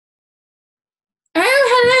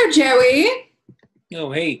Joey.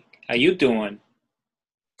 Oh, hey, how you doing?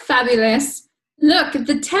 Fabulous. Look,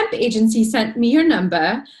 the temp agency sent me your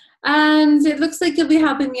number, and it looks like you'll be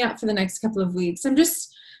helping me out for the next couple of weeks. I'm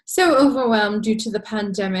just so overwhelmed due to the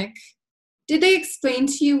pandemic. Did they explain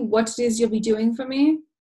to you what it is you'll be doing for me?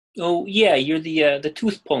 Oh, yeah, you're the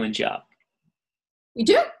tooth pulling job. We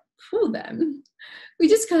don't pull them. We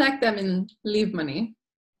just collect them and leave money.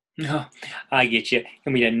 No, I get you.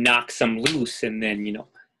 And we to knock some loose and then,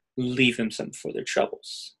 leave them some for their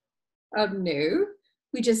troubles. No.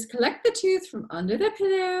 We just collect the tooth from under the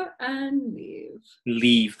pillow and leave.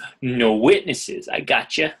 Leave no witnesses. I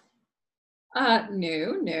got you.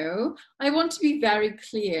 No. I want to be very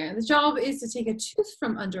clear. The job is to take a tooth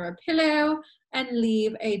from under a pillow and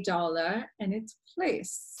leave $1 in its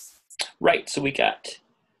place. Right, so we got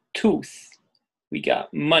tooth, we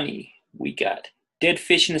got money, we got dead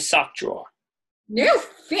fish in the sock drawer. No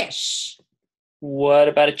fish. What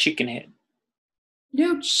about a chicken head?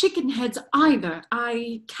 No chicken heads either.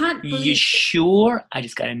 I can't believe... You sure? I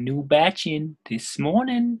just got a new batch in this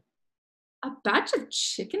morning. A batch of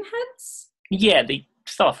chicken heads? Yeah, they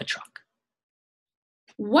fell off a truck.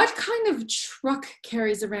 What kind of truck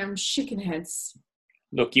carries around chicken heads?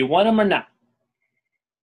 Look, you want them or not?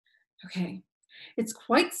 Okay, it's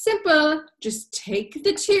quite simple. Just take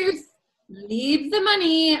the tooth, leave the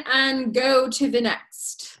money, and go to the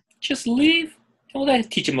next. Just leave? Well, that'll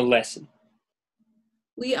teach them a lesson.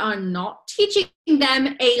 We are not teaching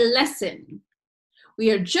them a lesson.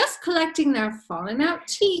 We are just collecting their fallen out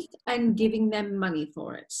teeth and giving them money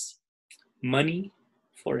for it. Money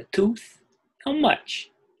for a tooth? How much?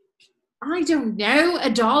 I don't know,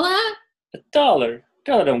 $1? $1.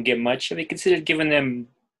 $1 don't get much. Have they considered giving them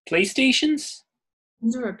PlayStations?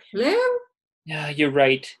 Under a pillow? Yeah, you're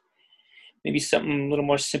right. Maybe something a little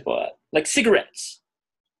more simple, like cigarettes.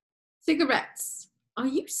 Cigarettes? Are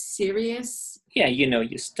you serious? Yeah,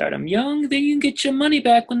 you start them young, then you can get your money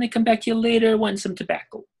back when they come back to you later wanting some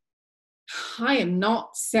tobacco. I am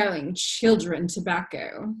not selling children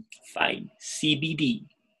tobacco. Fine, CBD.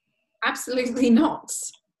 Absolutely not.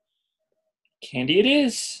 Candy it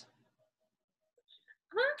is.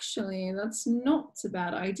 Actually, that's not a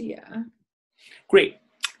bad idea. Great.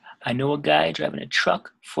 I know a guy driving a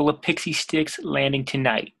truck full of pixie sticks landing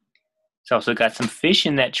tonight. He's also got some fish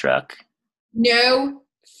in that truck. No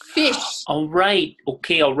fish. All right.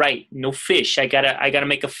 Okay, all right. No fish. I gotta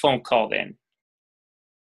make a phone call then.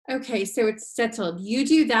 Okay, so it's settled. You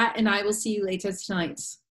do that and I will see you later tonight.